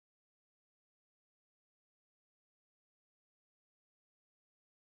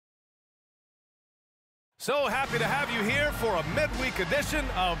So happy to have you here for a midweek edition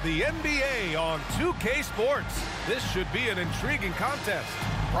of the NBA on 2K Sports. This should be an intriguing contest.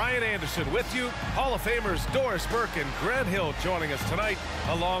 Brian Anderson with you, Hall of Famers Doris Burke and Grant Hill joining us tonight,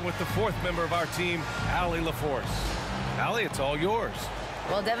 along with the fourth member of our team, Allie LaForce. Allie, it's all yours.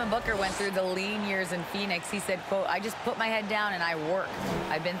 Well, Devin Booker went through the lean years in Phoenix. He said, quote, "I just put my head down and I work."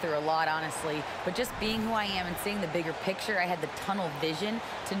 I've been through a lot, honestly, but just being who I am and seeing the bigger picture, I had the tunnel vision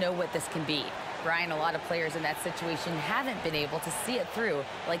to know what this can be. Brian, a lot of players in that situation haven't been able to see it through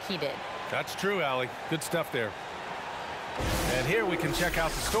like he did. That's true, Allie. Good stuff there. And here we can check out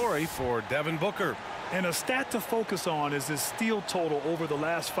the story for Devin Booker. And a stat to focus on is his steal total over the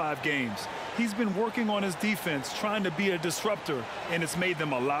last 5 games. He's been working on his defense, trying to be a disruptor, and it's made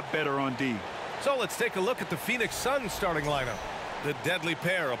them a lot better on D. So let's take a look at the Phoenix Suns starting lineup. The deadly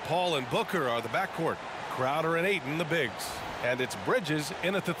pair of Paul and Booker are the backcourt. Crowder and Ayton the bigs. And it's Bridges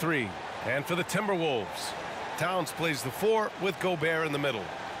in at the 3. And for the Timberwolves, Towns plays the 4 with Gobert in the middle.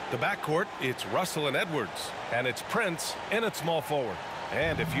 The backcourt, it's Russell and Edwards. And it's Prince in at small forward.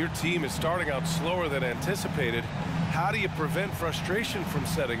 And if your team is starting out slower than anticipated, how do you prevent frustration from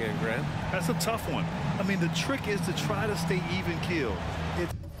setting in, Grant? That's a tough one. I mean, the trick is to try to stay even-keeled.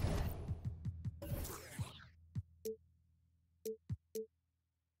 It's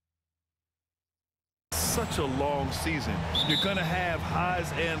such a long season. You're going to have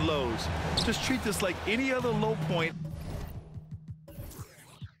highs and lows. Just treat this like any other low point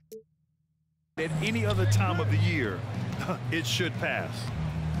at any other time of the year. It should pass.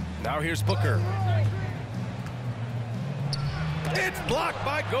 Now here's Booker. It's blocked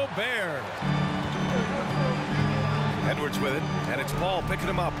by Gobert. Edwards with it, and it's Paul picking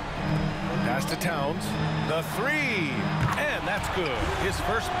him up. Pass to Towns. The 3, and that's good. His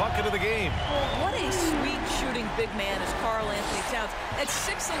first bucket of the game. What a sweet shooting big man is Karl Anthony Towns. At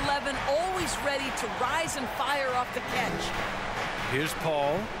 6'11", always ready to rise and fire off the catch. Here's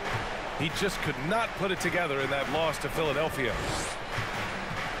Paul. He just could not put it together in that loss to Philadelphia.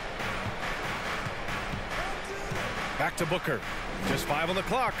 Back to Booker. Just 5 on the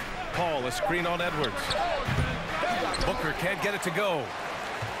clock. Paul, a screen on Edwards. Booker can't get it to go.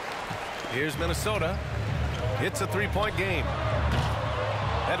 Here's Minnesota. It's a 3-point game.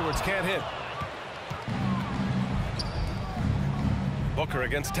 Edwards can't hit. Booker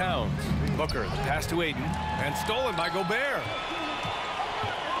against Towns. Booker, the pass to Ayton, and stolen by Gobert.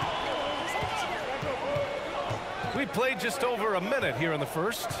 We played just over a minute here in the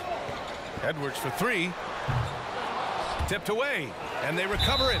first. Edwards for 3. Tipped away, and they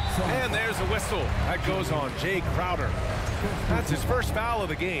recover it. And there's a whistle. That goes on Jay Crowder. That's his first foul of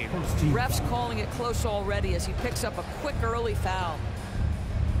the game. Refs calling it close already as he picks up a quick early foul.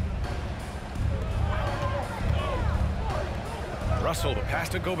 Russell, the pass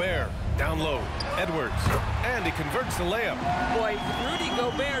to Gobert. Down low, Edwards, and he converts the layup. Boy, Rudy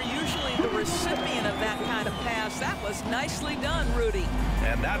Gobert, usually the recipient of that kind of pass. That was nicely done, Rudy.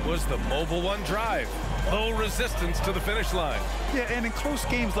 And that was the Mobile One drive. Low resistance to the finish line. Yeah, and in close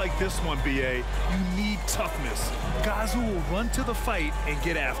games like this one, BA, you need toughness. Guys who will run to the fight and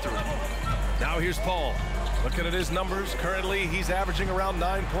get after it. Now here's Paul. Looking at his numbers, currently he's averaging around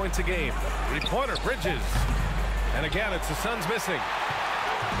 9 points a game. 3-pointer, Bridges. And again, it's the Suns missing.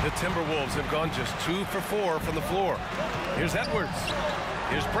 The Timberwolves have gone just 2 for 4 from the floor. Here's Edwards.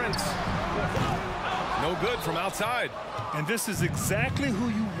 Here's Prince. No good from outside. And this is exactly who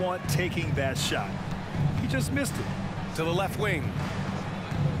you want taking that shot. He just missed it. To the left wing.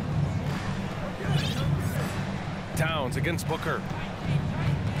 Towns against Booker.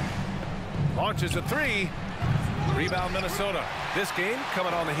 Launches a 3. Rebound Minnesota. This game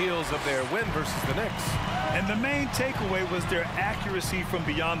coming on the heels of their win versus the Knicks. And the main takeaway was their accuracy from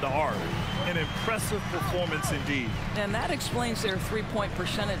beyond the arc. An impressive performance indeed. And that explains their 3-point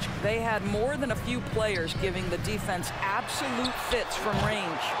percentage. They had more than a few players giving the defense absolute fits from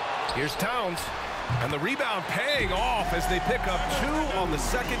range. Here's Towns. And the rebound paying off as they pick up 2 on the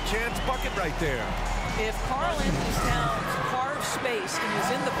second chance bucket right there. If Karl Anthony Towns carves space and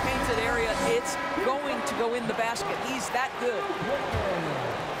is in the painted area, it's going to go in the basket. He's that good.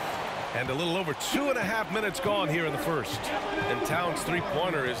 And a little over 2.5 minutes gone here in the first. And Towns'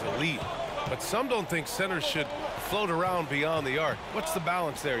 3-pointer is elite. But some don't think centers should float around beyond the arc. What's the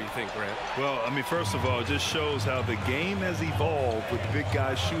balance there, you think, Grant? Well, I mean, first of all, it just shows how the game has evolved with big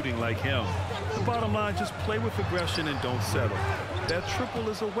guys shooting like him. The bottom line, just play with aggression and don't settle. That triple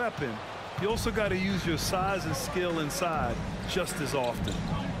is a weapon. You also got to use your size and skill inside just as often.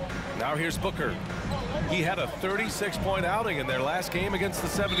 Now here's Booker. He had a 36-point outing in their last game against the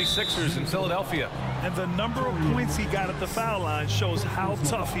 76ers in Philadelphia. And the number of points he got at the foul line shows how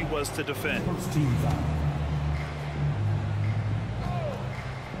tough he was to defend.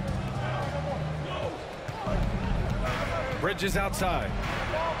 Bridges outside.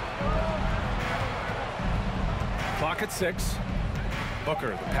 Clock at 6.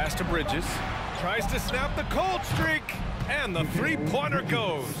 Booker, the pass to Bridges. Tries to snap the cold streak. And the three-pointer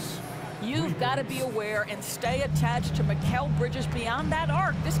goes. You've got to be aware and stay attached to Mikal Bridges beyond that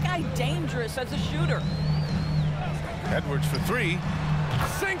arc. This guy dangerous as a shooter. Edwards for 3.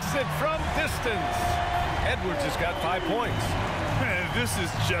 Sinks it from distance. Edwards has got 5 points. Man, this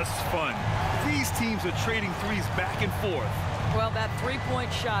is just fun. These teams are trading threes back and forth. Well, that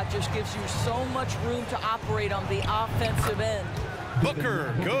three-point shot just gives you so much room to operate on the offensive end.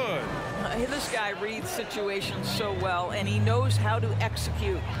 Booker, good. This guy reads situations so well, and he knows how to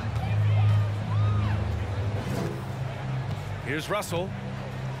execute. Here's Russell.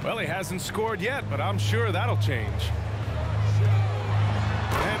 Well, he hasn't scored yet, but I'm sure that'll change.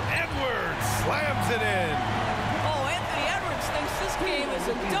 And Edwards slams it in. Oh, Anthony Edwards thinks this game is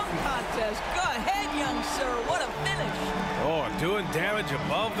a dunk contest. Go ahead, young sir. What a finish. Oh, doing damage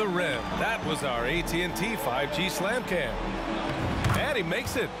above the rim. That was our AT&T 5G slam cam. And he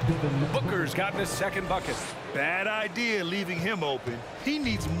makes it. Booker's gotten his second bucket. Bad idea leaving him open. He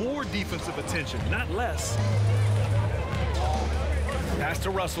needs more defensive attention, not less. Pass to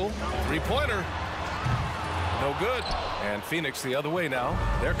Russell. Three-pointer. No good. And Phoenix the other way now.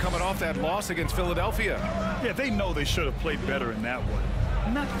 They're coming off that loss against Philadelphia. Yeah, they know they should have played better in that one.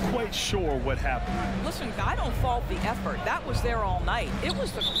 I'm not quite sure what happened. Listen, I don't fault the effort. That was there all night. It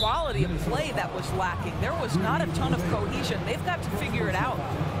was the quality of play that was lacking. There was not a ton of cohesion. They've got to figure it out.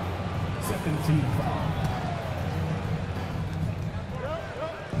 Second team foul.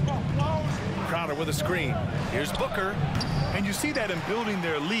 Crowder with a screen. Here's Booker. And you see that in building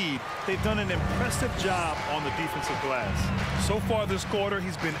their lead, they've done an impressive job on the defensive glass. So far this quarter,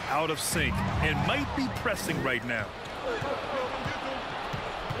 he's been out of sync and might be pressing right now.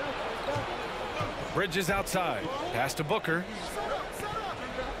 Bridges outside. Pass to Booker.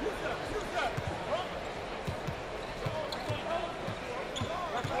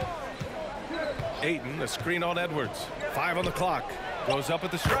 Ayton, a screen on Edwards. 5 on the clock. Goes up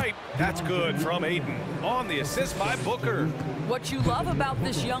at the stripe. That's good from Ayton. On the assist by Booker. What you love about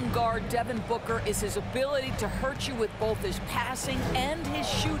this young guard, Devin Booker, is his ability to hurt you with both his passing and his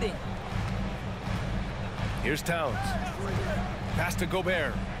shooting. Here's Towns. Pass to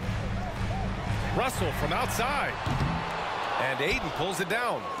Gobert. Russell from outside. And Ayton pulls it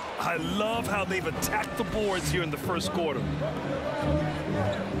down. I love how they've attacked the boards here in the first quarter.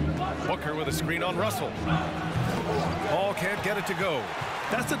 Booker with a screen on Russell. Ball can't get it to go.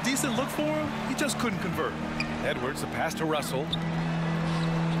 That's a decent look for him. He just couldn't convert. Edwards, the pass to Russell.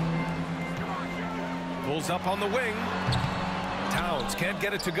 Pulls up on the wing. Towns can't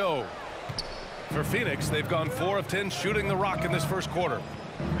get it to go. For Phoenix, they've gone 4 of 10 shooting the rock in this first quarter.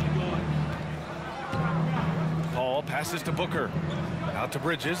 Paul passes to Booker. Out to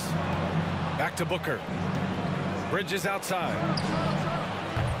Bridges. Back to Booker. Bridges outside.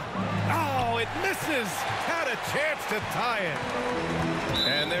 Oh, it misses. Had a chance to tie it.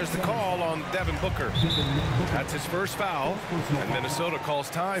 And there's the call on Devin Booker. That's his first foul. And Minnesota calls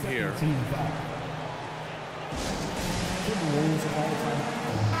time here.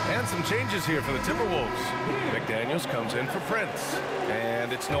 And some changes here for the Timberwolves. McDaniels comes in for Prince.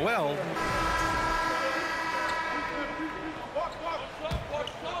 And it's Noel.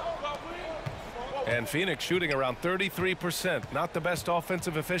 And Phoenix shooting around 33%. Not the best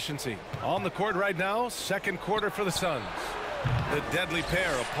offensive efficiency. On the court right now, second quarter for the Suns. The deadly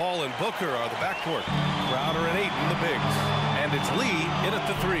pair of Paul and Booker are the backcourt. Crowder and Ayton the bigs. And it's Lee in at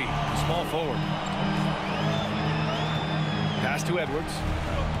the 3, small forward. Pass to Edwards.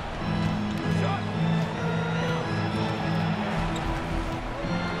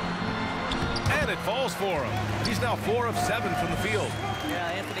 And it falls for him. He's now 4 of 7 from the field.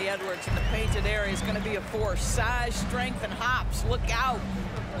 Yeah, Anthony Edwards in the painted area is going to be a force. Size, strength, and hops. Look out.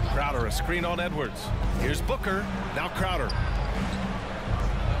 Crowder, a screen on Edwards. Here's Booker. Now Crowder.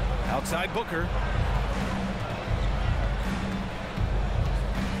 Outside Booker.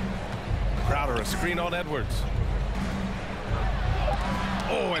 Crowder, a screen on Edwards.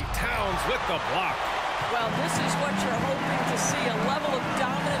 Oh, and Towns with the block. Well, this is what you're hoping to see. A level of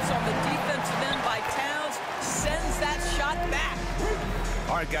dominance on the defensive end by Towns sends that shot back.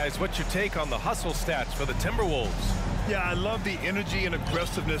 All right, guys, what's your take on the hustle stats for the Timberwolves? Yeah, I love the energy and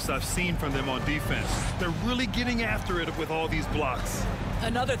aggressiveness I've seen from them on defense. They're really getting after it with all these blocks.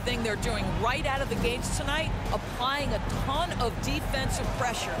 Another thing they're doing right out of the gates tonight, applying a ton of defensive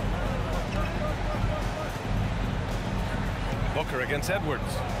pressure. Booker against Edwards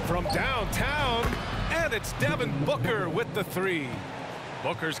from downtown, and it's Devin Booker with the 3.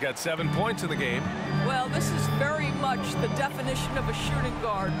 Booker's got 7 points in the game. Well, this is very much the definition of a shooting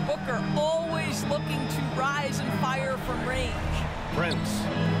guard. Booker always looking to rise and fire from range. Prince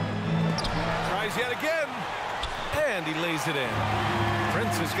tries yet again, and he lays it in.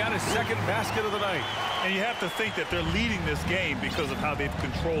 Prince has got his second basket of the night. And you have to think that they're leading this game because of how they've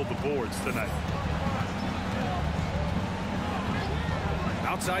controlled the boards tonight.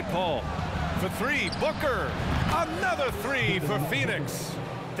 Outside Paul for three. Booker. Another three for Phoenix.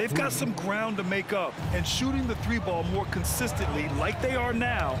 They've got some ground to make up, and shooting the three ball more consistently like they are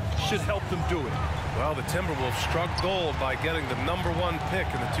now should help them do it. Well, the Timberwolves struck gold by getting the #1 pick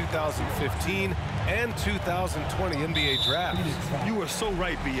in the 2015 and 2020 NBA drafts. You are so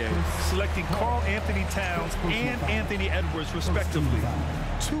right, B.A. Selecting Karl Anthony Towns and Anthony Edwards, respectively.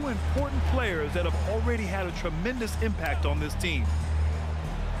 Two important players that have already had a tremendous impact on this team.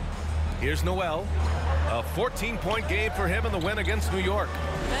 Here's Noel. A 14-point game for him in the win against New York.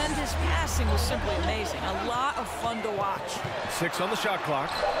 And his passing was simply amazing. A lot of fun to watch. 6 on the shot clock.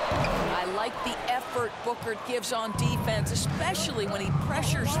 I like the effort Booker gives on defense, especially when he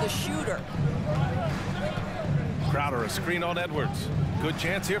pressures the shooter. Crowder, a screen on Edwards. Good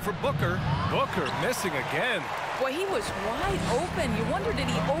chance here for Booker. Booker missing again. Boy, he was wide open. You wonder, did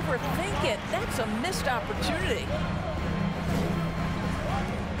he overthink it? That's a missed opportunity.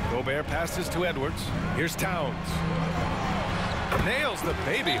 Gobert passes to Edwards. Here's Towns. Nails the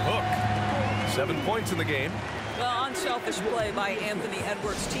baby hook. 7 points in the game. Well, unselfish play by Anthony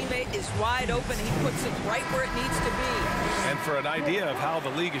Edwards. Teammate is wide open. He puts it right where it needs to be. And for an idea of how the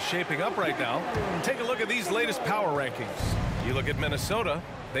league is shaping up right now, take a look at these latest power rankings. You look at Minnesota,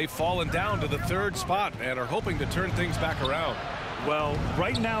 they've fallen down to the 3rd spot and are hoping to turn things back around. Well,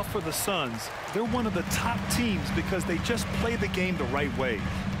 right now for the Suns, they're one of the top teams because they just play the game the right way.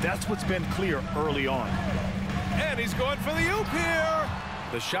 That's what's been clear early on. And he's going for the oop here.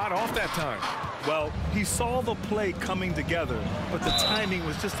 The shot off that time. Well, he saw the play coming together, but the timing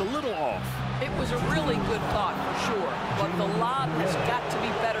was just a little off. It was a really good thought for sure, but the lob has got to be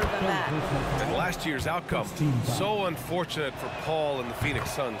better than that. And last year's outcome, so unfortunate for Paul and the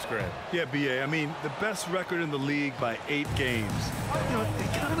Phoenix Suns, Grant. Yeah, B.A., I mean, the best record in the league by 8 games. You know,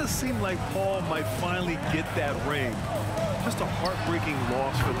 it kind of seemed like Paul might finally get that ring. Just a heartbreaking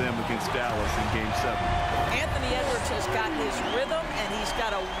loss for them against Dallas in Game 7. Anthony Edwards has got his rhythm, and he's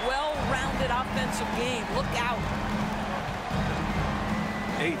got a well-rounded offensive game. Look out.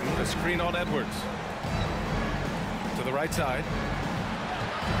 Ayton, a screen on Edwards. To the right side.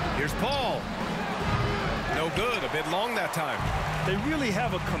 Here's Paul. No good. A bit long that time. They really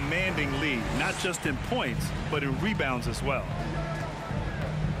have a commanding lead, not just in points, but in rebounds as well.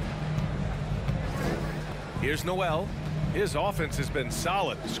 Here's Noel. His offense has been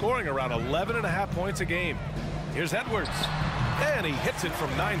solid, scoring around 11.5 points a game. Here's Edwards. And he hits it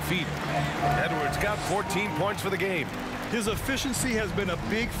from 9 feet. Edwards got 14 points for the game. His efficiency has been a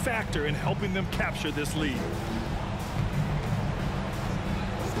big factor in helping them capture this lead.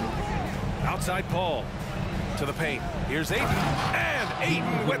 Outside Paul. To the paint. Here's Ayton. And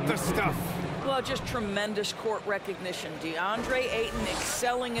Ayton with the stuff. Well, just tremendous court recognition. DeAndre Ayton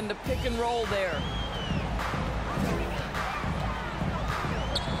excelling in the pick and roll there.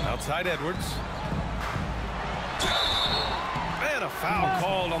 Outside Edwards. And a foul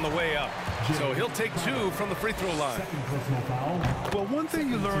called on the way up. So he'll take 2 from the free throw line. Well, one thing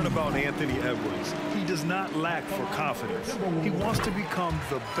you learn about Anthony Edwards, he does not lack for confidence. He wants to become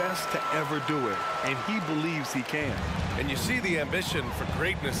the best to ever do it, and he believes he can. And you see the ambition for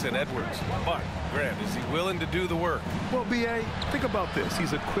greatness in Edwards. But, Grant, is he willing to do the work? Well, B.A., think about this.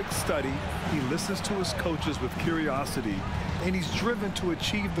 He's a quick study. He listens to his coaches with curiosity, and he's driven to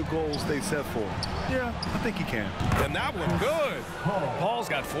achieve the goals they set for him. Yeah, I think he can. And that one good. Paul's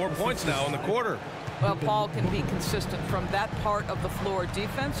got 4 points now in the quarter. Well, Paul can be consistent from that part of the floor.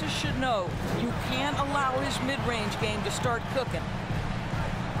 Defenses should know you can't allow his mid-range game to start cooking.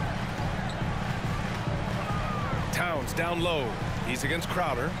 Towns down low. He's against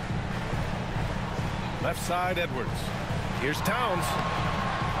Crowder. Left side, Edwards. Here's Towns.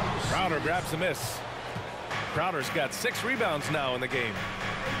 Crowder grabs a miss. Crowder's got 6 rebounds now in the game.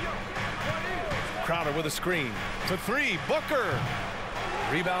 Crowder with a screen. To 3, Booker.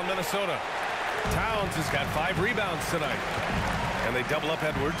 Rebound, Minnesota. Towns has got 5 rebounds tonight. And they double up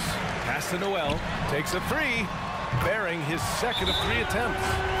Edwards. Pass to Noel. Takes a 3. Bearing his second of 3 attempts.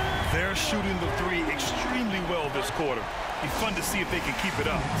 They're shooting the 3 extremely well this quarter. Be fun to see if they can keep it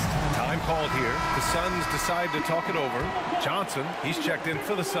up. Time called here. The Suns decide to talk it over. Johnson, he's checked in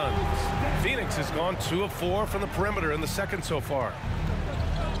for the Suns. Phoenix has gone 2 of 4 from the perimeter in the second so far.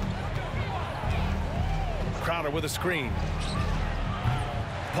 Crowder with a screen.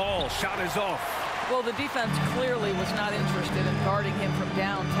 Paul, shot is off. Well, the defense clearly was not interested in guarding him from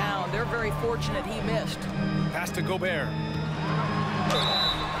downtown. They're very fortunate he missed. Pass to Gobert.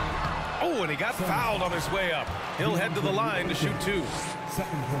 Oh, and he got fouled on his way up. He'll head to the line to shoot two.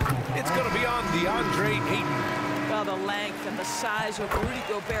 It's going to be on DeAndre Ayton. Well, the length and the size of Rudy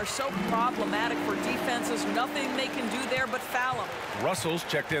Gobert so problematic for defenses. Nothing they can do there but foul him. Russell's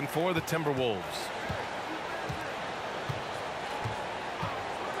checked in for the Timberwolves.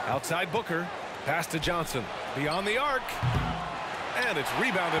 Outside Booker. Pass to Johnson. Beyond the arc. And it's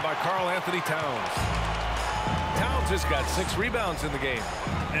rebounded by Karl Anthony Towns. Towns has got 6 rebounds in the game.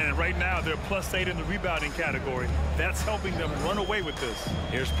 And right now they're +8 in the rebounding category. That's helping them run away with this.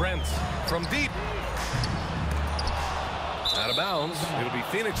 Here's Prince from deep. Out of bounds. It'll be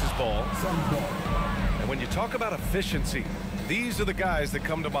Phoenix's ball. And when you talk about efficiency, these are the guys that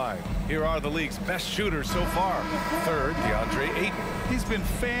come to mind. Here are the league's best shooters so far. Third, DeAndre Ayton. He's been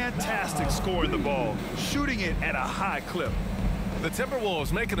fantastic scoring the ball, shooting it at a high clip. The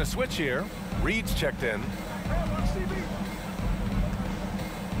Timberwolves making a switch here. Reed's checked in.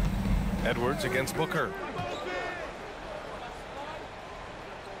 Edwards against Booker.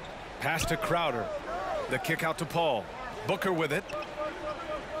 Pass to Crowder. The kick out to Paul. Booker with it.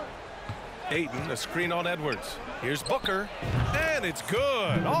 Ayton, a screen on Edwards. Here's Booker. And it's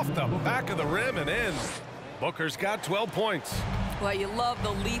good. Off the back of the rim and in. Booker's got 12 points. Well, you love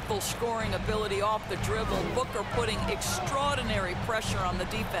the lethal scoring ability off the dribble. Booker putting extraordinary pressure on the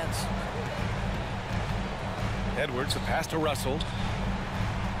defense. Edwards, a pass to Russell.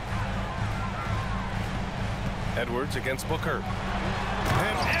 Edwards against Booker.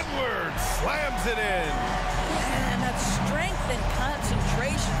 And Edwards slams it in. And that strength and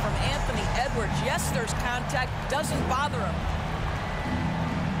concentration from Anthony Edwards. Yes, there's contact. Doesn't bother him.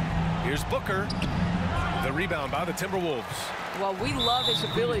 Here's Booker. The rebound by the Timberwolves. Well, we love his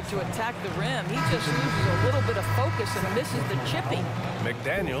ability to attack the rim. He just loses a little bit of focus and misses the chipping.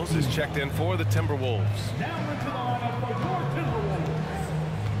 McDaniels is checked in for the Timberwolves. Now into the lineup for your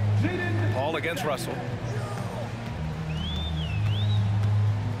Timberwolves. Paul against Russell.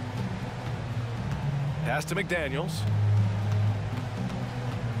 Pass to McDaniels.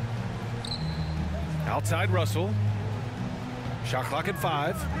 Outside Russell. Shot clock at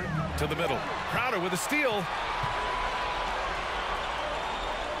 5. To the middle. Crowder with a steal.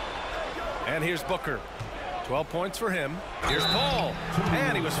 And here's Booker. 12 points for him. Here's Paul.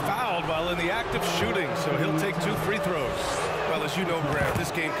 And he was fouled while in the act of shooting, so he'll take 2 free throws. Well, as you know, Grant,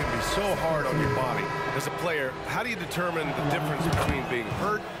 this game can be so hard on your body. As a player, how do you determine the difference between being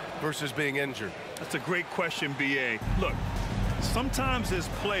hurt versus being injured? That's a great question, B.A. Look, sometimes as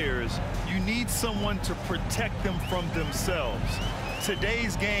players, you need someone to protect them from themselves.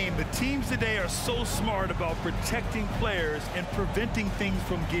 Today's game, the teams today are so smart about protecting players and preventing things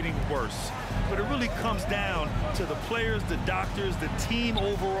from getting worse. But it really comes down to the players, the doctors, the team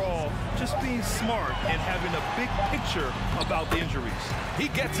overall, just being smart and having a big picture about the injuries. He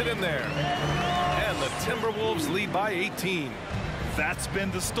gets it in there. And the Timberwolves lead by 18. That's been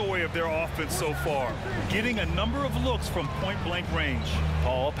the story of their offense so far, getting a number of looks from point-blank range.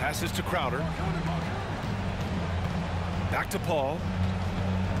 Paul passes to Crowder. Back to Paul.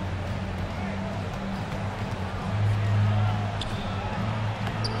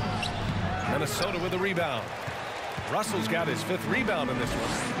 Minnesota with a rebound. Russell's got his 5th rebound in this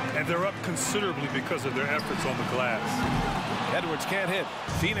one. And they're up considerably because of their efforts on the glass. Edwards can't hit.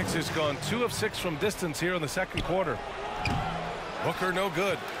 Phoenix has gone 2 of 6 from distance here in the second quarter. Booker no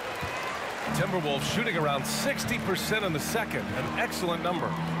good. Timberwolves shooting around 60% in the second. An excellent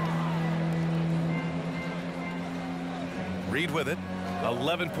number. Reed with it.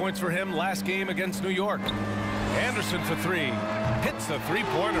 11 points for him last game against New York. Anderson for 3. Hits the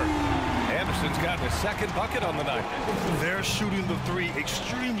 3-pointer. Anderson's gotten his 2nd bucket on the night. They're shooting the 3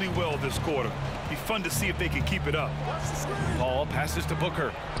 extremely well this quarter. Be fun to see if they can keep it up. Paul passes to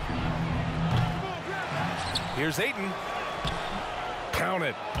Booker. Here's Ayton. Count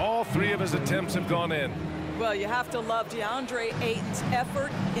it. All 3 of his attempts have gone in. Well, you have to love DeAndre Ayton's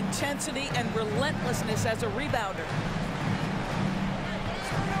effort, intensity, and relentlessness as a rebounder.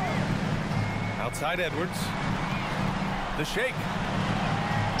 Outside Edwards. The shake.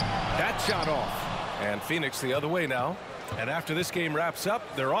 That shot off. And Phoenix the other way now. And after this game wraps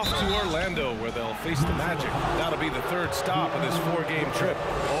up, they're off to Orlando where they'll face the Magic. That'll be the 3rd stop of this 4-game trip.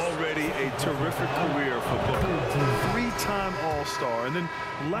 Already a terrific career for Booker. 3-time All-Star. And then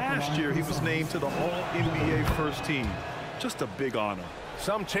last year he was named to the All-NBA first team. Just a big honor.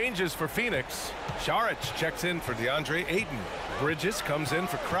 Some changes for Phoenix. Saric checks in for DeAndre Ayton. Bridges comes in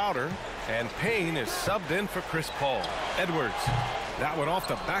for Crowder. And Payne is subbed in for Chris Paul. Edwards That one off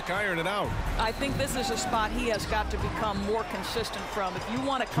the back iron and out. I think this is a spot he has got to become more consistent from if you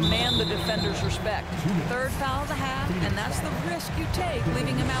want to command the defender's respect. Third foul of the half, and that's the risk you take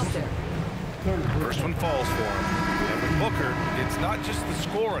leaving him out there. First one falls for him. And with Booker, it's not just the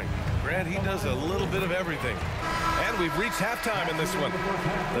scoring. Grant, he does a little bit of everything. And we've reached halftime in this one.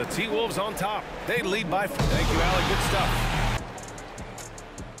 The T-Wolves on top. They lead by 4. Thank you, Allie. Good stuff.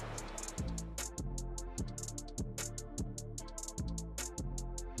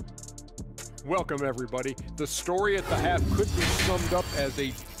 Welcome, everybody. The story at the half could be summed up as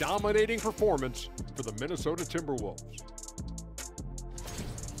a dominating performance for the Minnesota Timberwolves.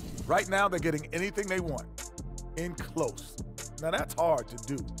 Right now, they're getting anything they want in close. Now, that's hard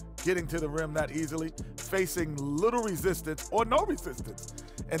to do, getting to the rim that easily, facing little resistance or no resistance.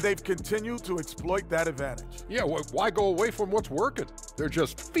 And they've continued to exploit that advantage. Yeah, why go away from what's working? They're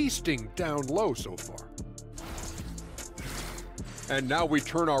just feasting down low so far. And now we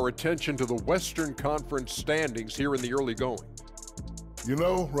turn our attention to the Western Conference standings here in the early going. You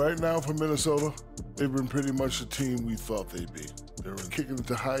know, right now for Minnesota, they've been pretty much the team we thought they'd be. They're kicking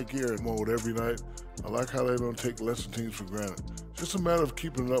into high gear mode every night. I like how they don't take lesser teams for granted. Just a matter of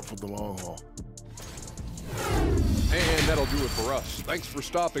keeping it up for the long haul. And that'll do it for us. Thanks for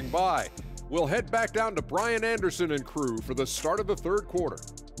stopping by. We'll head back down to Brian Anderson and crew for the start of the third quarter.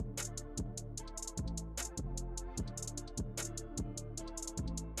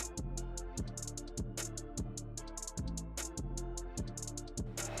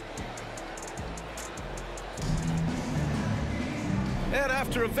 And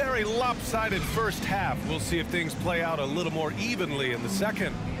after a very lopsided first half, we'll see if things play out a little more evenly in the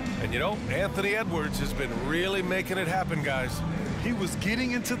second. And you know, Anthony Edwards has been really making it happen, guys. He was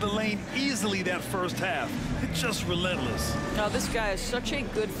getting into the lane easily that first half. It's just relentless. Now, this guy is such a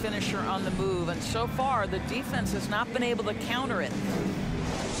good finisher on the move, and so far the defense has not been able to counter it.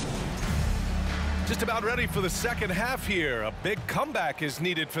 Just about ready for the second half here. A big comeback is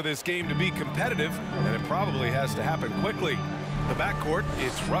needed for this game to be competitive, and it probably has to happen quickly. The backcourt,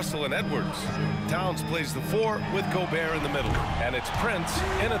 it's Russell and Edwards. Towns plays the 4 with Gobert in the middle. And it's Prince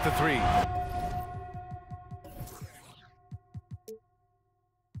in at the 3.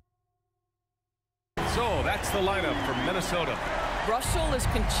 So that's the lineup for Minnesota. Russell is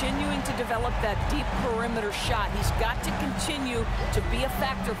continuing to develop that deep perimeter shot. He's got to continue to be a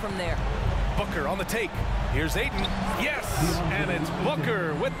factor from there. Booker on the take. Here's Ayton. Yes! And it's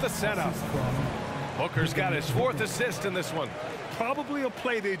Booker with the setup. Booker's got his 4th assist in this one. Probably a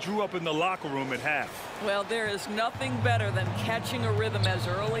play they drew up in the locker room at half. Well, there is nothing better than catching a rhythm as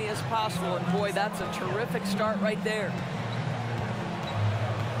early as possible, and boy, that's a terrific start right there.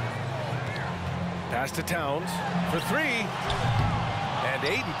 Pass to Towns for 3. And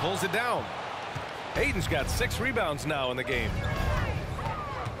Ayton pulls it down. Ayton's got 6 rebounds now in the game.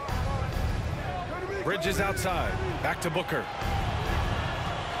 Bridges outside. Back to Booker.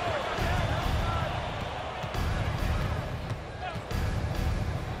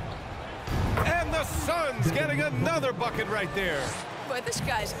 And the Suns getting another bucket right there. Boy, this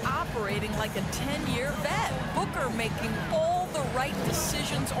guy's operating like a 10-year vet. Booker making all the right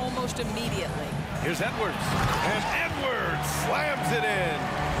decisions almost immediately. Here's Edwards. And Edwards slams it in.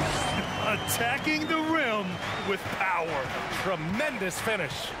 Attacking the rim with power. Tremendous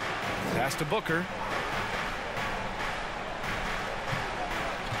finish. Pass to Booker.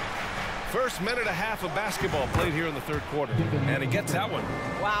 First minute and a half of basketball played here in the third quarter. And he gets that one.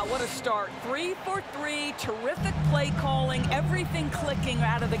 Wow, what a start. 3 for 3. Terrific play calling. Everything clicking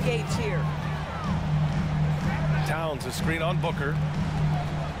out of the gates here. Towns, a screen on Booker.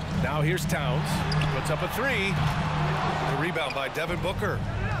 Now here's Towns. Puts up a 3. The rebound by Devin Booker.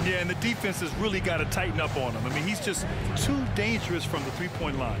 Yeah, and the defense has really got to tighten up on him. I mean, he's just too dangerous from the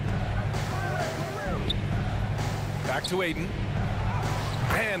three-point line. Back to Ayton.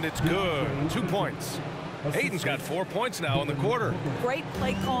 And it's good. 2 points. Ayton's got 4 points now in the quarter. Great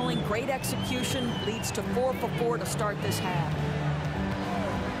play calling, great execution. Leads to 4 for 4 to start this half.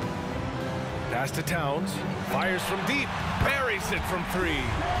 Pass to Towns. Fires from deep. Buries it from 3.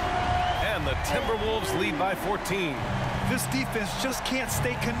 And the Timberwolves lead by 14. This defense just can't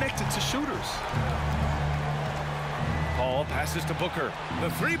stay connected to shooters. Paul passes to Booker. The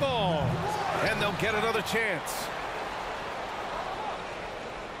 3 ball. And they'll get another chance.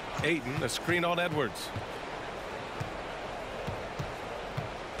 Ayton, a screen on Edwards.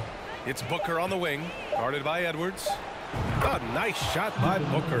 It's Booker on the wing, guarded by Edwards. A nice shot by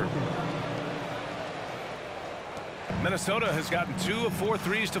Booker. Minnesota has gotten 2 of 4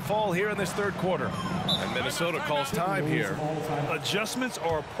 threes to fall here in this third quarter. And Minnesota calls time here. Adjustments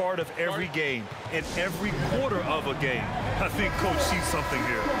are a part of every game and every quarter of a game. I think Coach sees something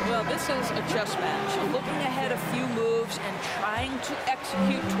here. Well, this is a chess match. Looking ahead a few moves and trying to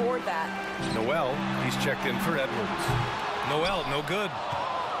execute toward that. Noel, he's checked in for Edwards. Noel, no good.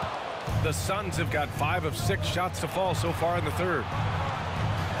 The Suns have got 5 of 6 shots to fall so far in the third.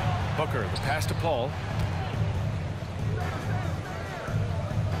 Booker, the pass to Paul.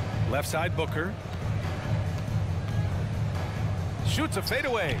 Left side Booker. Shoots a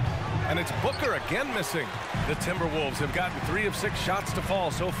fadeaway. And it's Booker again missing. The Timberwolves have gotten 3 of 6 shots to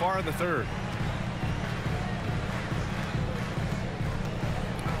fall so far in the third.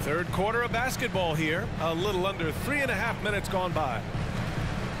 Third quarter of basketball here. A little under 3.5 minutes gone by.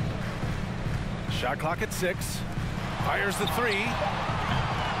 Shot clock at 6. Fires the 3.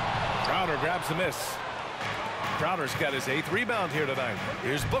 Crowder grabs the miss. Crowder's got his 8th rebound here tonight.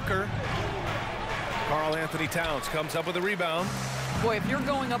 Here's Booker. Karl Anthony Towns comes up with a rebound. Boy, if you're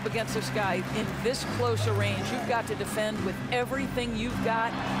going up against this guy in this close a range, you've got to defend with everything you've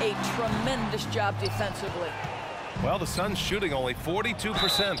got. A tremendous job defensively. Well, the Suns shooting only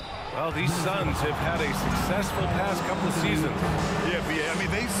 42%. Well, these Suns have had a successful past couple of seasons. Yeah, I mean,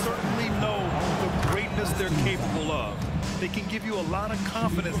 they certainly know the greatness they're capable of. They can give you a lot of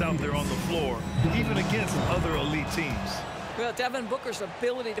confidence out there on the floor, even against other elite teams. Well, Devin Booker's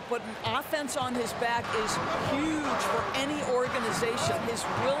ability to put an offense on his back is huge for any organization. His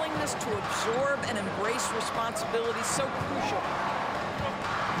willingness to absorb and embrace responsibility is so crucial.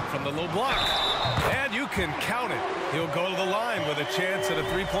 From the low block. And you can count it. He'll go to the line with a chance at a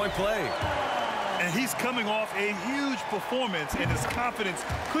 3-point play. And he's coming off a huge performance, and his confidence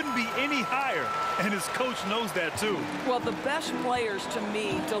couldn't be any higher. And his coach knows that, too. Well, the best players, to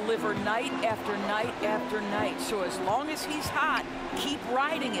me, deliver night after night after night. So as long as he's hot, keep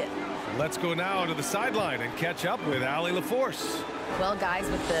riding it. Let's go now to the sideline and catch up with Allie LaForce. Well, guys,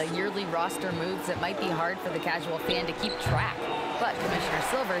 with the yearly roster moves, it might be hard for the casual fan to keep track. But Commissioner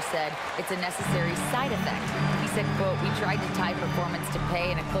Silver said it's a necessary side effect. He said, quote, "We tried to tie performance to pay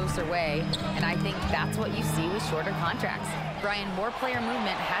in a closer way, and I think that's what you see with shorter contracts." Brian, more player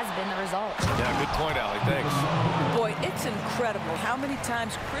movement has been the result. Yeah, good point, Allie. Thanks. Boy, it's incredible how many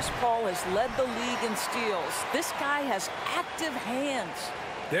times Chris Paul has led the league in steals. This guy has active hands.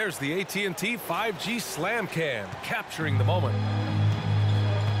 There's the AT&T 5G Slam Cam, capturing the moment.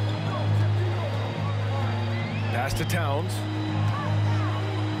 Pass to Towns.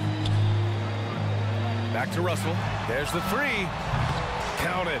 Back to Russell. There's the 3.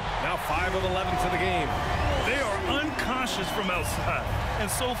 Counted. Now 5 of 11 for the game. They are unconscious from outside. And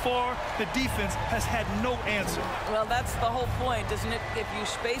so far, the defense has had no answer. Well, that's the whole point, isn't it? If you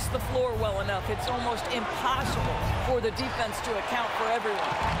space the floor well enough, it's almost impossible for the defense to account for everyone.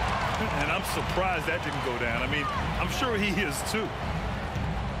 And I'm surprised that didn't go down. I mean, I'm sure he is, too.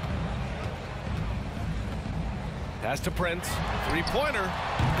 Pass to Prince. 3-pointer.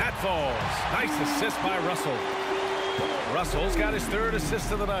 That falls. Nice assist by Russell. Russell's got his 3rd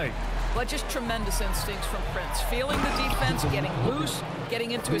assist of the night. But just tremendous instincts from Prince. Feeling the defense, getting loose,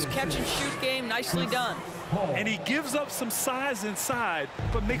 getting into his catch-and-shoot game. Nicely done. And he gives up some size inside,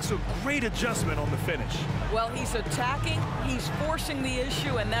 but makes a great adjustment on the finish. Well, he's attacking, he's forcing the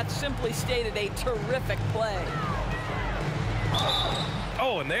issue, and that's simply stated a terrific play.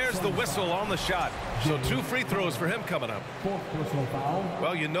 Oh, and there's the whistle on the shot. So 2 free throws for him coming up.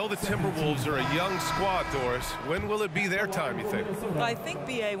 Well, you know the Timberwolves are a young squad, Doris. When will it be their time, you think? I think,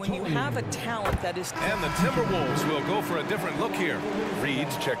 B.A., when you have a talent that is... And the Timberwolves will go for a different look here.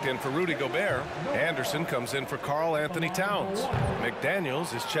 Reed's checked in for Rudy Gobert. Anderson comes in for Karl Anthony Towns.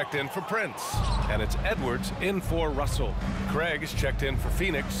 McDaniels is checked in for Prince. And it's Edwards in for Russell. Craig is checked in for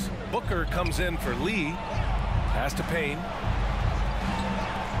Phoenix. Booker comes in for Lee. Pass to Payne.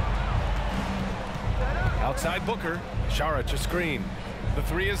 Outside Booker. Saric a screen. The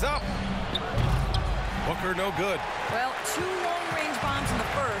 3 is up. Booker no good. Well, 2 long-range bombs in the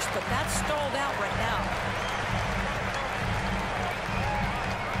first, but that's stalled out right now.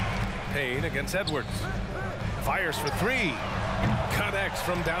 Payne against Edwards. Fires for 3. Connects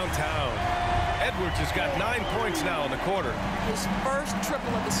from downtown. Edwards has got 9 points now in the quarter. His first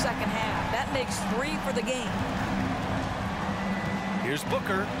triple of the second half. That makes 3 for the game. Here's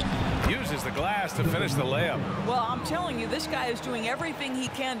Booker. Uses the glass to finish the layup. Well, I'm telling you, this guy is doing everything he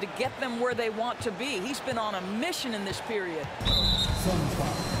can to get them where they want to be. He's been on a mission in this period.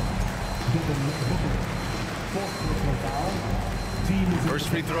 First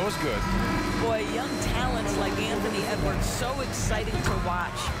free throw is good. Boy, young talents like Anthony Edwards, so exciting to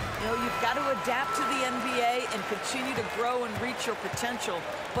watch. You know, you've got to adapt to the NBA and continue to grow and reach your potential.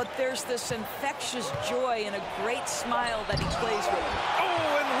 But there's this infectious joy and a great smile that he plays with.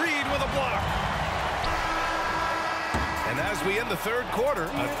 Oh, and Reed with a block. And as we end the third quarter,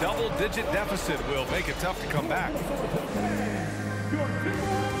 a double-digit deficit will make it tough to come back.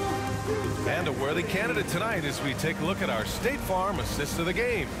 And a worthy candidate tonight as we take a look at our State Farm assist of the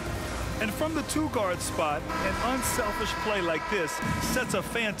game. And from the two-guard spot, an unselfish play like this sets a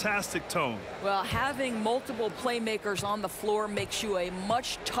fantastic tone. Well, having multiple playmakers on the floor makes you a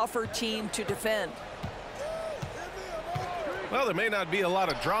much tougher team to defend. Well, there may not be a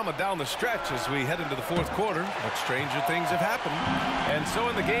lot of drama down the stretch as we head into the fourth quarter, but stranger things have happened. And so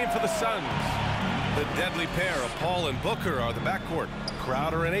in the game for the Suns, the deadly pair of Paul and Booker are the backcourt.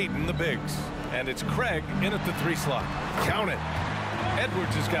 Crowder and Ayton the bigs. And it's Craig in at the 3 slot. Count it.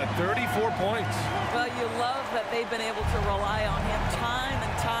 Edwards has got 34 points. Well, you love that they've been able to rely on him time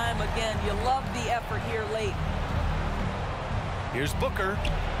and time again. You love the effort here late. Here's Booker.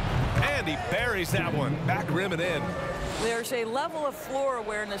 And he buries that one. Back rim and in. There's a level of floor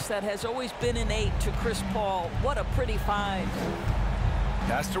awareness that has always been innate to Chris Paul. What a pretty find.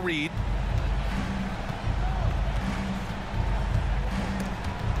 Pass to Reed.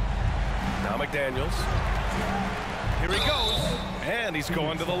 Now McDaniels. Here he goes. And he's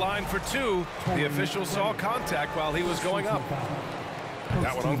going to the line for 2. The official saw contact while he was going up.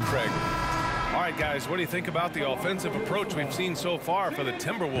 That one on Craig. All right, guys, what do you think about the offensive approach we've seen so far for the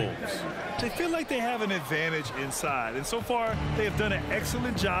Timberwolves? They feel like they have an advantage inside, and so far they have done an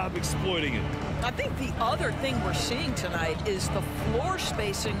excellent job exploiting it. I think the other thing we're seeing tonight is the floor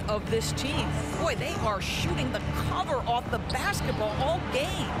spacing of this team. Boy, they are shooting the cover off the basketball all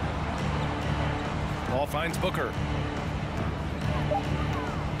game. Paul finds Booker.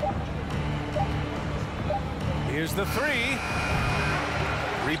 Here's the 3.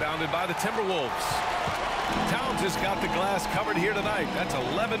 Rebounded by the Timberwolves. Towns has got the glass covered here tonight. That's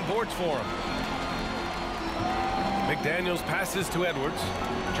 11 boards for him. McDaniels passes to Edwards.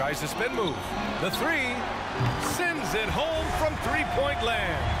 Tries the spin move. The 3. Sends it home from three-point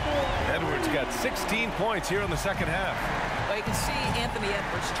land. Edwards got 16 points here in the second half. Well, you can see Anthony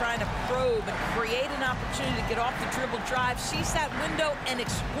Edwards trying to probe and create an opportunity to get off the dribble drive, sees that window and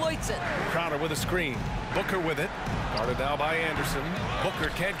exploits it. Crowder with a screen. Booker with it. Guarded now by Anderson. Booker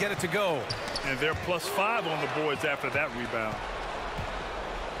can't get it to go. And they're +5 on the boards after that rebound.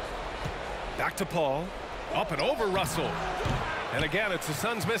 Back to Paul. Up and over Russell. And again, it's the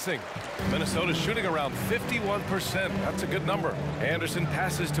Suns missing. Minnesota's shooting around 51%. That's a good number. Anderson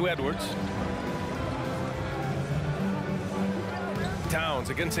passes to Edwards. Towns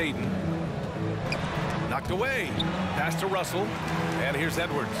against Ayton. Knocked away. Pass to Russell. And here's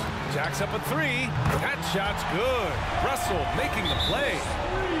Edwards. Jacks up a 3. That shot's good. Russell making the play.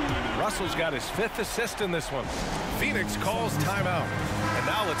 Russell's got his 5th assist in this one. Phoenix calls timeout. And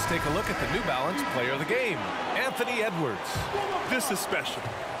now let's take a look at the New Balance player of the game, Anthony Edwards. This is special.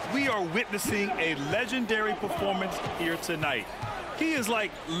 We are witnessing a legendary performance here tonight. He is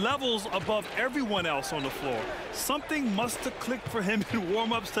like levels above everyone else on the floor. Something must have clicked for him in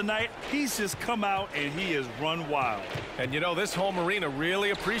warm-ups tonight. He's just come out and he has run wild. And you know, this home arena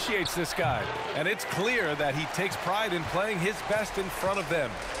really appreciates this guy. And it's clear that he takes pride in playing his best in front of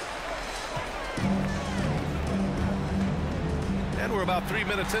them. And we're about 3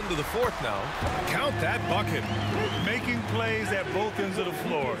 minutes into the fourth now. Count that bucket. Making plays at both ends of the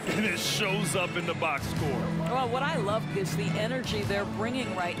floor, and it shows up in the box score. Well, what I love is the energy they're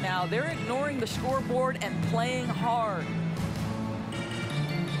bringing right now. They're ignoring the scoreboard and playing hard.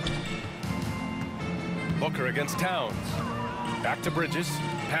 Booker against Towns. Back to Bridges.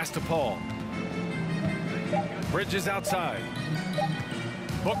 Pass to Paul. Bridges outside.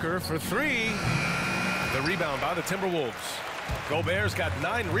 Booker for 3. The rebound by the Timberwolves. Gobert's got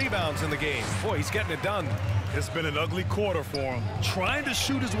 9 rebounds in the game. Boy, he's getting it done. It's been an ugly quarter for him. Trying to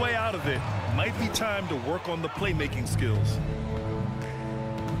shoot his way out of it. Might be time to work on the playmaking skills.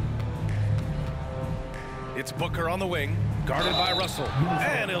 It's Booker on the wing, guarded by Russell.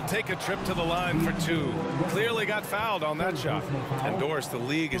 And he'll take a trip to the line for 2. Clearly got fouled on that shot. And Doris, the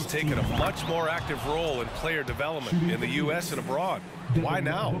league has taken a much more active role in player development in the U.S. and abroad. Why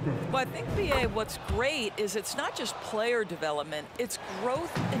now? Well, I think, B.A., what's great is it's not just player development. It's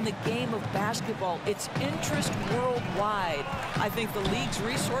growth in the game of basketball. It's interest worldwide. I think the league's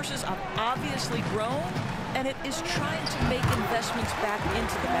resources have obviously grown, and it is trying to make investments back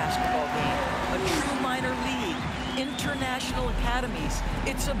into the basketball game. A true minor league, international academies.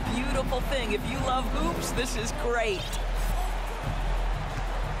 It's a beautiful thing. If you love hoops, this is great.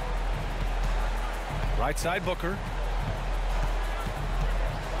 Right side Booker.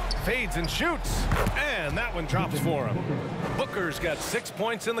 Fades and shoots. And that one drops for him. Booker's got 6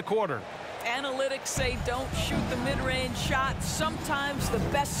 points in the quarter. Analytics say don't shoot the mid-range shot. Sometimes the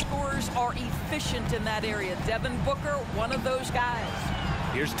best scorers are efficient in that area. Devin Booker, one of those guys.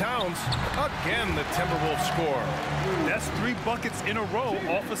 Here's Towns. Again, the Timberwolves score. That's 3 buckets in a row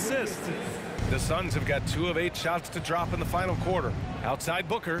off assist. The Suns have got 2 of 8 shots to drop in the final quarter. Outside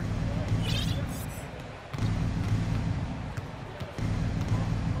Booker.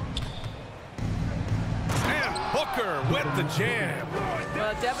 And Booker with the jam.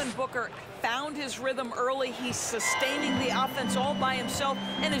 Well, Devin Booker found his rhythm early. He's sustaining the offense all by himself,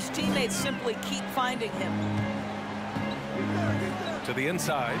 and his teammates simply keep finding him. To the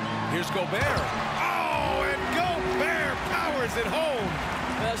inside. Here's Gobert. Oh, and Gobert powers it home.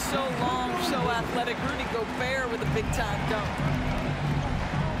 Well, so long, so athletic. Rudy Gobert with a big-time dunk.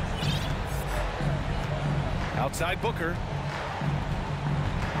 Outside Booker.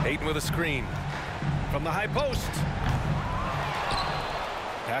 Ayton with a screen. From the high post.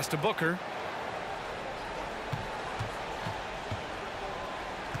 Pass to Booker.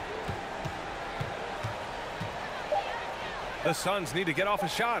 The Suns need to get off a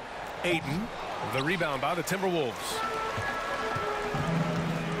shot. Ayton, the rebound by the Timberwolves.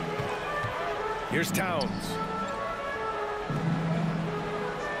 Here's Towns.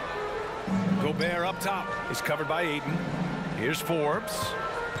 Gobert up top is covered by Ayton. Here's Forbes.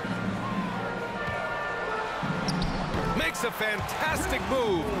 Makes a fantastic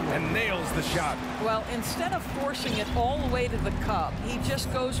move and nails the shot. Well, instead of forcing it all the way to the cup, he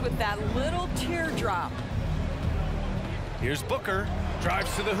just goes with that little teardrop. Here's Booker,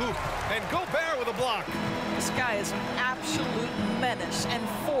 drives to the hoop, and Gobert with a block. This guy is an absolute menace and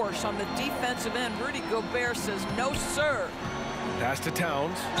force on the defensive end. Rudy Gobert says, no, sir. Pass to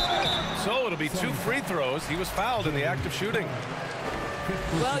Towns. So it'll be 2 free throws. He was fouled in the act of shooting.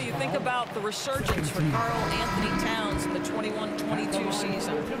 Well, you think about the resurgence for Karl Anthony Towns in the 21-22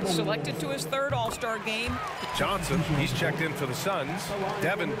 season. Selected to his 3rd All-Star game. Johnson, he's checked in for the Suns.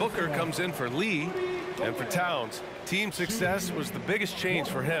 Devin Booker comes in for Lee. And for Towns, team success was the biggest change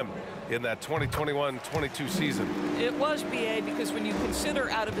for him in that 2021-22 season. It was, B.A., because when you consider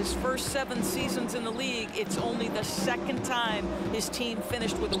out of his first 7 seasons in the league, it's only the 2nd time his team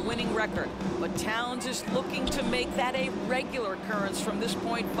finished with a winning record. But Towns is looking to make that a regular occurrence from this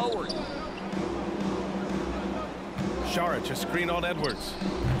point forward. Saric, a screen on Edwards.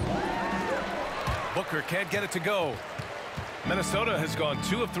 Booker can't get it to go. Minnesota has gone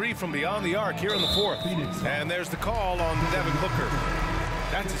 2 of 3 from beyond the arc here in the 4th. And there's the call on Devin Booker.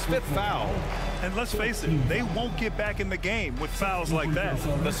 That's his 5th foul. And let's face it, they won't get back in the game with fouls like that.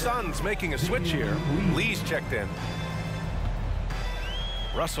 The Suns making a switch here. Lee's checked in.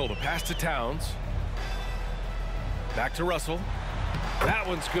 Russell, the pass to Towns. Back to Russell. That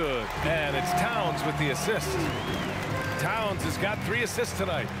one's good. And it's Towns with the assist. Towns has got 3 assists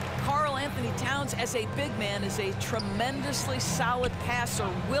tonight. Karl Anthony Towns, as a big man, is a tremendously solid passer,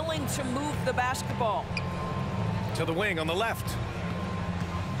 willing to move the basketball. To the wing on the left.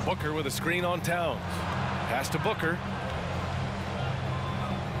 Booker with a screen on Towns. Pass to Booker.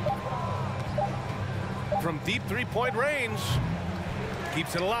 From deep 3-point range.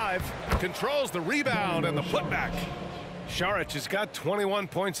 Keeps it alive. Controls the rebound and the putback. Saric has got 21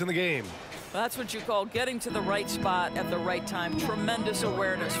 points in the game. That's what you call getting to the right spot at the right time. Tremendous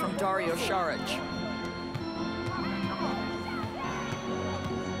awareness from Dario Saric.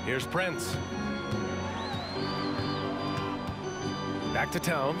 Here's Prince. Back to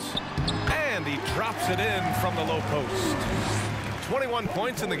Towns. And he drops it in from the low post. 21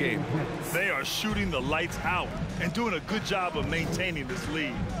 points in the game. They are shooting the lights out and doing a good job of maintaining this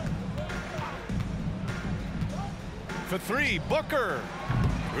lead. For 3, Booker.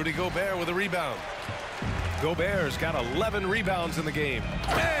 Rudy Gobert with a rebound. Gobert's got 11 rebounds in the game.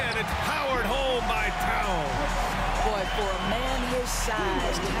 And it's powered home by Towns. Boy, for a man his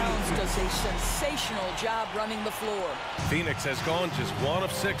size, Towns does a sensational job running the floor. Phoenix has gone just 1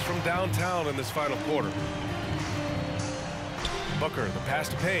 of 6 from downtown in this final quarter. Booker, the pass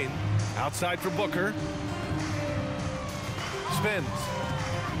to Payne. Outside for Booker. Spins.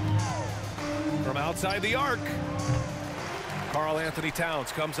 From outside the arc. Karl Anthony Towns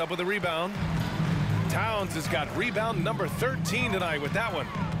comes up with a rebound. Towns has got rebound number 13 tonight with that one.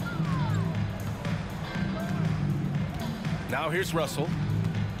 Now here's Russell.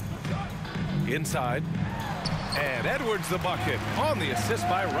 Inside. And Edwards the bucket on the assist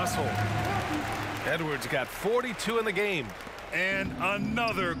by Russell. Edwards got 42 in the game. And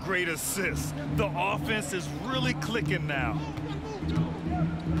another great assist. The offense is really clicking now.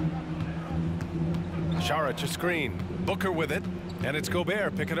 Saric a screen. Booker with it. And it's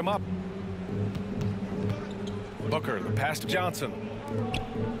Gobert picking him up. Booker, the pass to Johnson.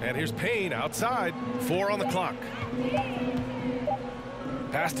 And here's Payne outside. 4 on the clock.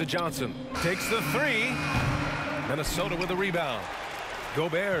 Pass to Johnson. Takes the 3. Minnesota with a rebound.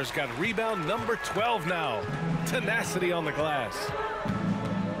 Gobert's got rebound number 12 now. Tenacity on the glass.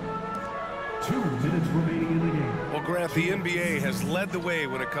 2 minutes remaining in the game. Well, Grant, the NBA has led the way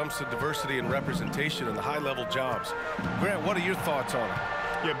when it comes to diversity and representation in the high-level jobs. Grant, what are your thoughts on it?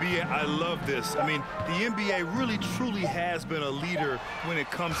 Yeah, B.A., I love this. I mean, the NBA really, truly has been a leader when it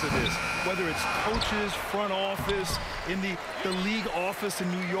comes to this. Whether it's coaches, front office, in the league office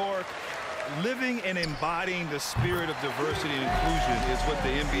in New York, living and embodying the spirit of diversity and inclusion is what the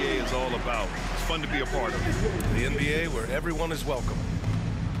NBA is all about. It's fun to be a part of. The NBA where everyone is welcome.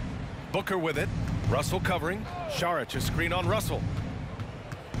 Booker with it. Russell covering. Saric a screen on Russell.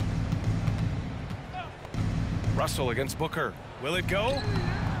 Russell against Booker. Will it go?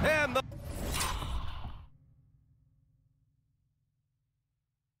 And the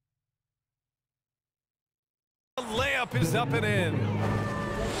layup is up and in.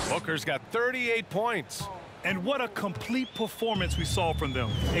 Booker's got 38 points. And what a complete performance we saw from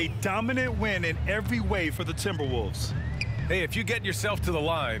them. A dominant win in every way for the Timberwolves. Hey, if you get yourself to the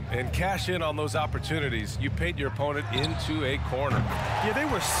line and cash in on those opportunities, you paint your opponent into a corner. Yeah, they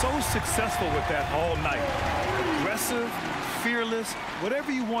were so successful with that all night. Aggressive, fearless,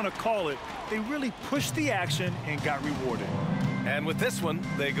 whatever you want to call it, they really pushed the action and got rewarded. And with this one,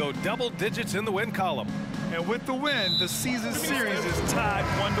 they go double digits in the win column. And with the win, the season series is tied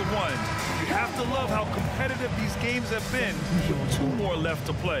 1-1. You have to love how competitive these games have been. 2 more left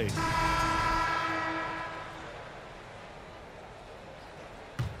to play.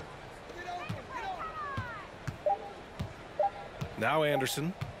 Now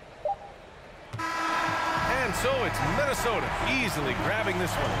Anderson. And so it's Minnesota easily grabbing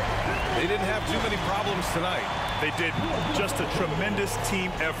this one. They didn't have too many problems tonight. They didn't. Just a tremendous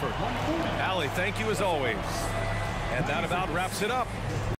team effort. Allie, thank you as always. And that about wraps it up.